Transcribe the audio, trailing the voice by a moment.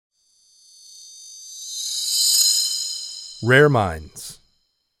Rare Minds.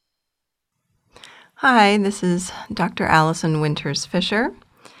 Hi, this is Dr. Allison Winters Fisher,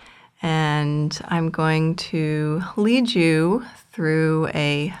 and I'm going to lead you through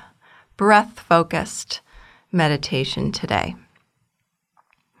a breath-focused meditation today.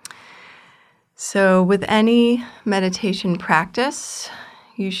 So with any meditation practice,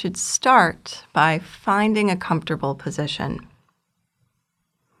 you should start by finding a comfortable position.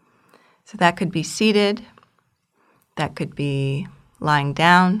 So that could be seated, that could be lying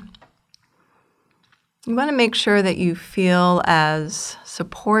down. You want to make sure that you feel as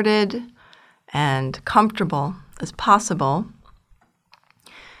supported and comfortable as possible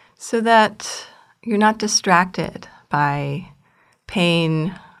so that you're not distracted by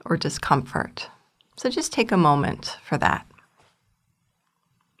pain or discomfort. So just take a moment for that.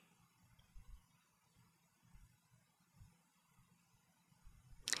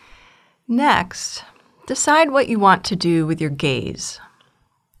 Next, decide what you want to do with your gaze.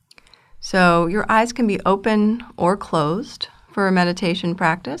 So your eyes can be open or closed for a meditation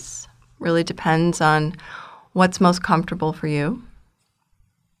practice. Really depends on what's most comfortable for you.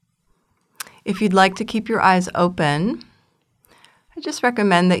 If you'd like to keep your eyes open, I just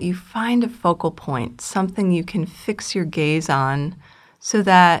recommend that you find a focal point, something you can fix your gaze on so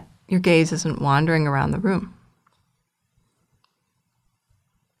that your gaze isn't wandering around the room.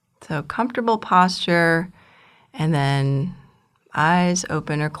 So comfortable posture, and then eyes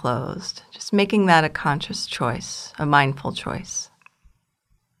open or closed, just making that a conscious choice, a mindful choice.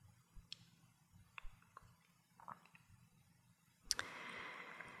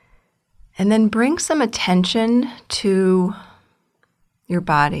 And then bring some attention to your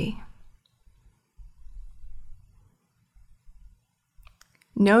body.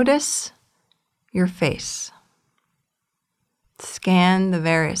 Notice your face. Scan the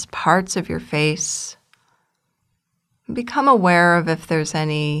various parts of your face. Become aware of if there's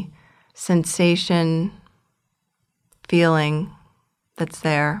any sensation, feeling that's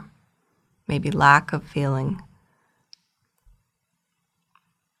there, maybe lack of feeling.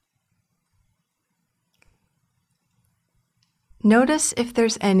 Notice if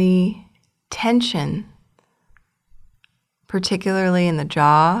there's any tension, particularly in the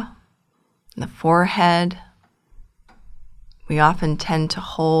jaw, in the forehead. We often tend to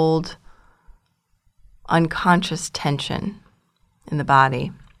hold unconscious tension in the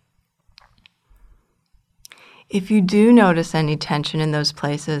body. If you do notice any tension in those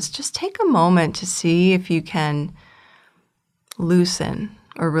places, just take a moment to see if you can loosen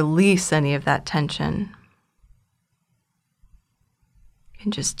or release any of that tension. You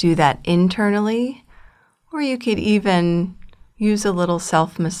can just do that internally, or you could even use a little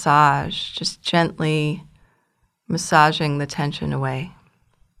self-massage, just gently massaging the tension away.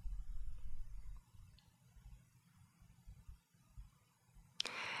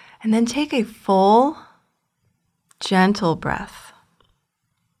 And then take a full, gentle breath.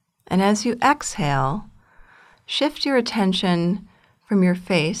 And as you exhale, shift your attention from your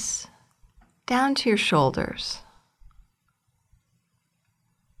face down to your shoulders.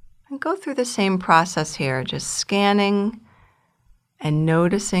 And go through the same process here, just scanning and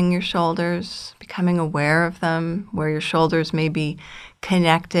noticing your shoulders, becoming aware of them, where your shoulders may be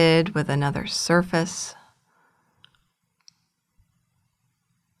connected with another surface.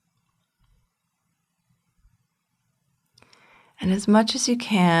 And as much as you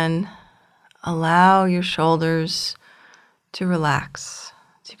can, allow your shoulders to relax,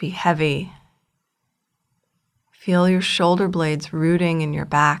 to be heavy. Feel your shoulder blades rooting in your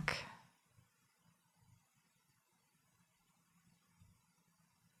back.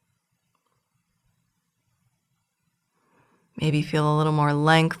 Maybe feel a little more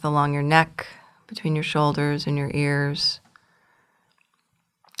length along your neck, between your shoulders and your ears.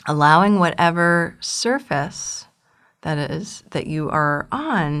 Allowing whatever surface that is that you are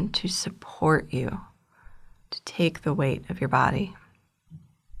on to support you, to take the weight of your body.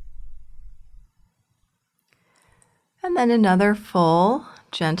 And then another full,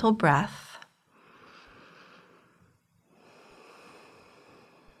 gentle breath.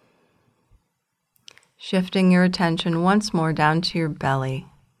 Shifting your attention once more down to your belly.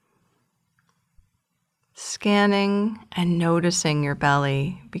 Scanning and noticing your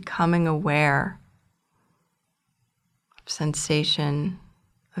belly, becoming aware of sensation,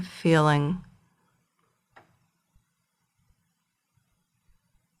 of feeling.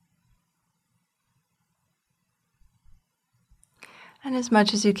 And as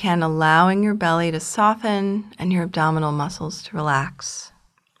much as you can, allowing your belly to soften and your abdominal muscles to relax.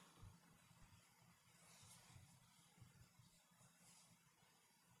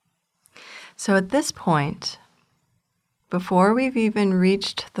 So at this point, before we've even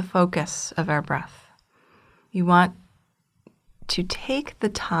reached the focus of our breath, you want to take the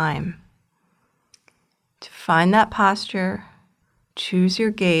time to find that posture, choose your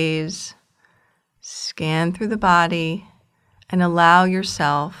gaze, scan through the body, and allow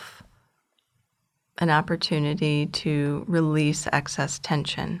yourself an opportunity to release excess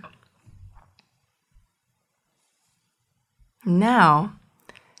tension. Now,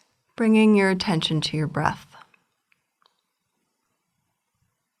 bringing your attention to your breath.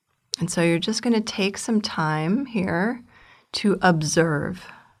 And so you're just going to take some time here to observe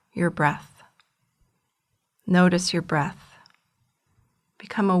your breath. Notice your breath.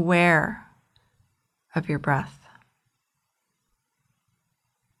 Become aware of your breath.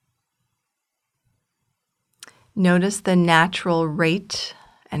 Notice the natural rate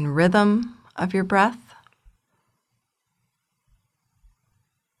and rhythm of your breath.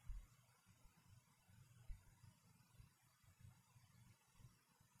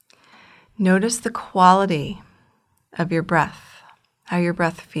 Notice the quality of your breath, how your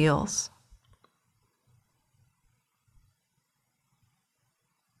breath feels.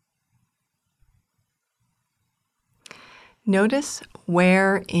 Notice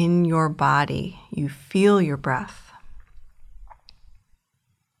where in your body you feel your breath.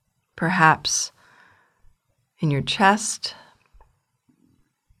 Perhaps in your chest,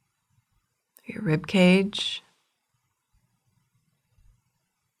 your rib cage,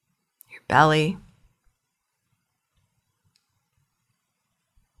 your belly.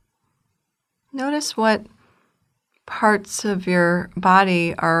 Notice what parts of your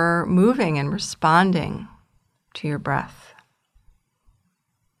body are moving and responding to your breath.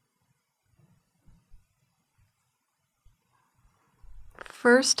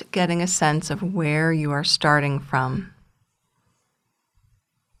 First, getting a sense of where you are starting from.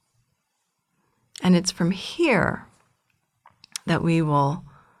 And it's from here that we will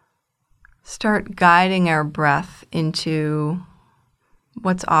start guiding our breath into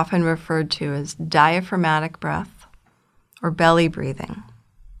what's often referred to as diaphragmatic breath or belly breathing.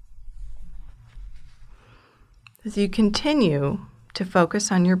 As you continue to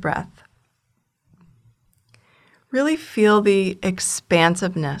focus on your breath, really feel the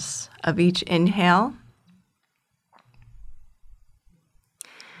expansiveness of each inhale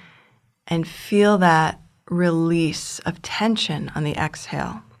and feel that release of tension on the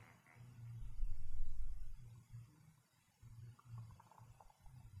exhale.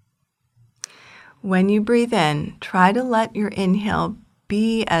 When you breathe in, try to let your inhale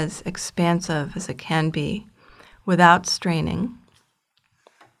be as expansive as it can be without straining.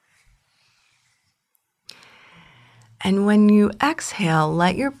 And when you exhale,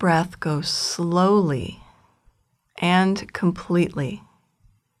 let your breath go slowly and completely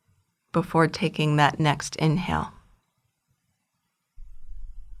before taking that next inhale.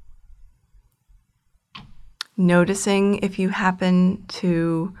 Noticing if you happen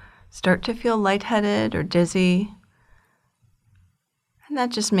to start to feel lightheaded or dizzy. And that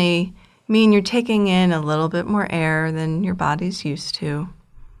just may mean you're taking in a little bit more air than your body's used to.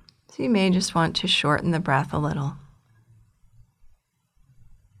 So you may just want to shorten the breath a little.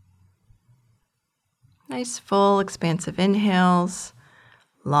 Nice, full, expansive inhales,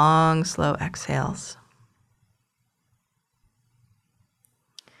 long, slow exhales.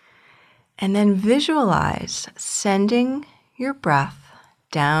 And then visualize sending your breath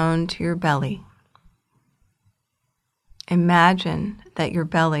down to your belly. Imagine that your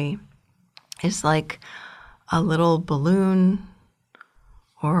belly is like a little balloon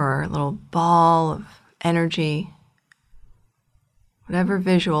or a little ball of energy, whatever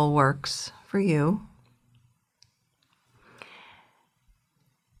visual works for you.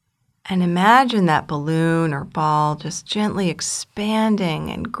 And imagine that balloon or ball just gently expanding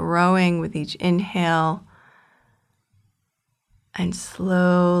and growing with each inhale and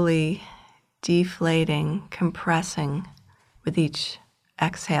slowly deflating, compressing with each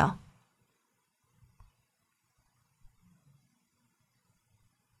exhale.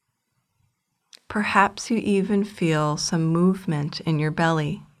 Perhaps you even feel some movement in your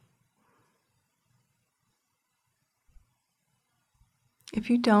belly. If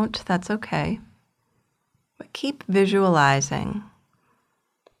you don't, that's okay. But keep visualizing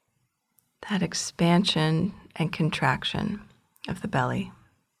that expansion and contraction of the belly.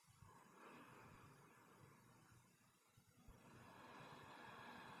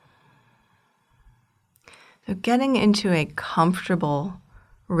 So getting into a comfortable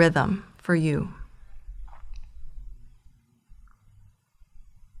rhythm for you.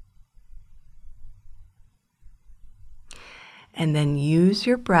 And then use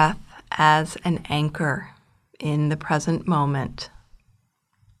your breath as an anchor in the present moment,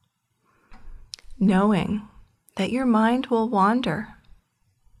 knowing that your mind will wander.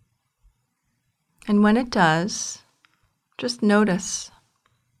 And when it does, just notice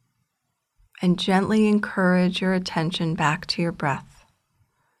and gently encourage your attention back to your breath,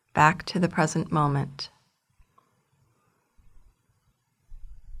 back to the present moment.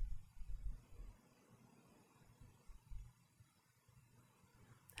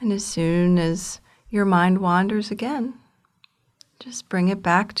 And as soon as your mind wanders again, just bring it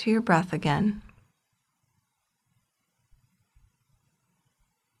back to your breath again.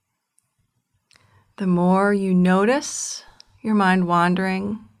 The more you notice your mind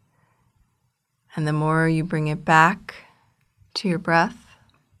wandering, and the more you bring it back to your breath,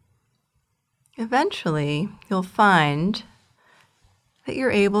 eventually you'll find that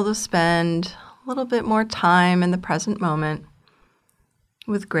you're able to spend a little bit more time in the present moment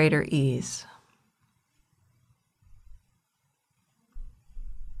with greater ease.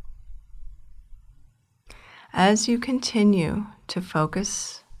 As you continue to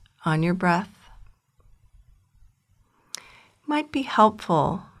focus on your breath, it might be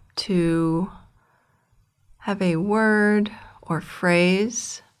helpful to have a word or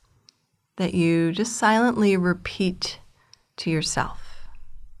phrase that you just silently repeat to yourself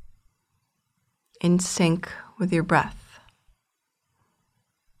in sync with your breath.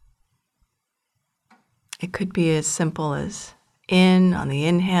 It could be as simple as in on the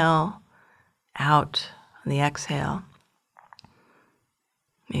inhale, out on the exhale.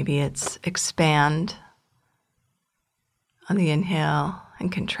 Maybe it's expand on the inhale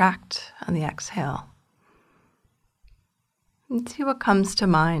and contract on the exhale. And see what comes to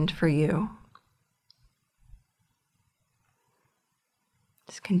mind for you.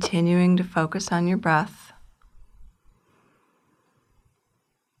 Just continuing to focus on your breath.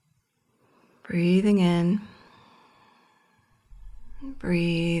 Breathing in, and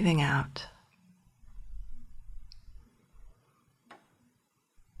breathing out.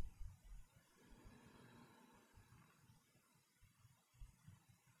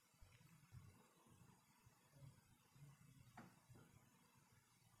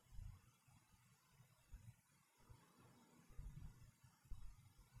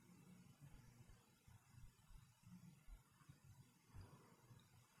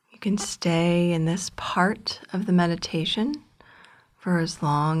 You can stay in this part of the meditation for as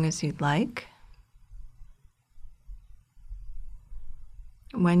long as you'd like.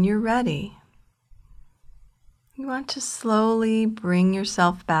 When you're ready, you want to slowly bring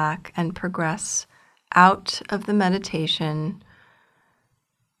yourself back and progress out of the meditation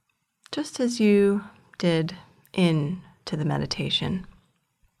just as you did into the meditation.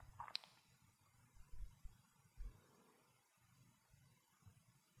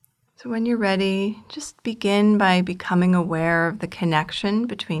 So when you're ready, just begin by becoming aware of the connection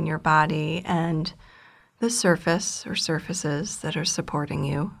between your body and the surface or surfaces that are supporting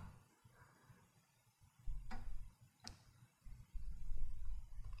you.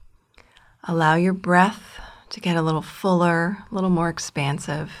 Allow your breath to get a little fuller, a little more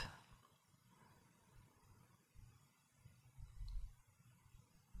expansive.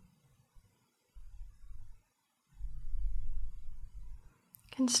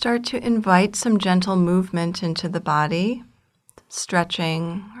 And start to invite some gentle movement into the body,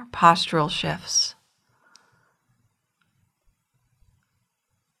 stretching or postural shifts.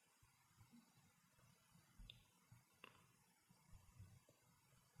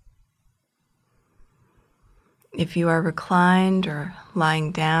 If you are reclined or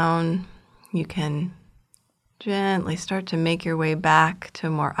lying down, you can gently start to make your way back to a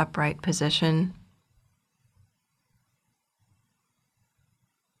more upright position.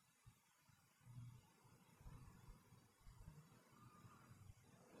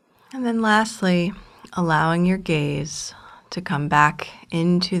 And then lastly, allowing your gaze to come back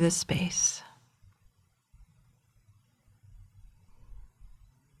into the space.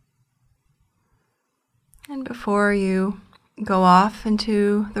 And before you go off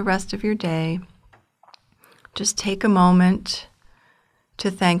into the rest of your day, just take a moment to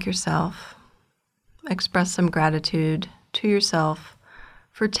thank yourself, express some gratitude to yourself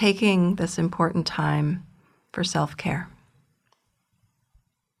for taking this important time for self-care.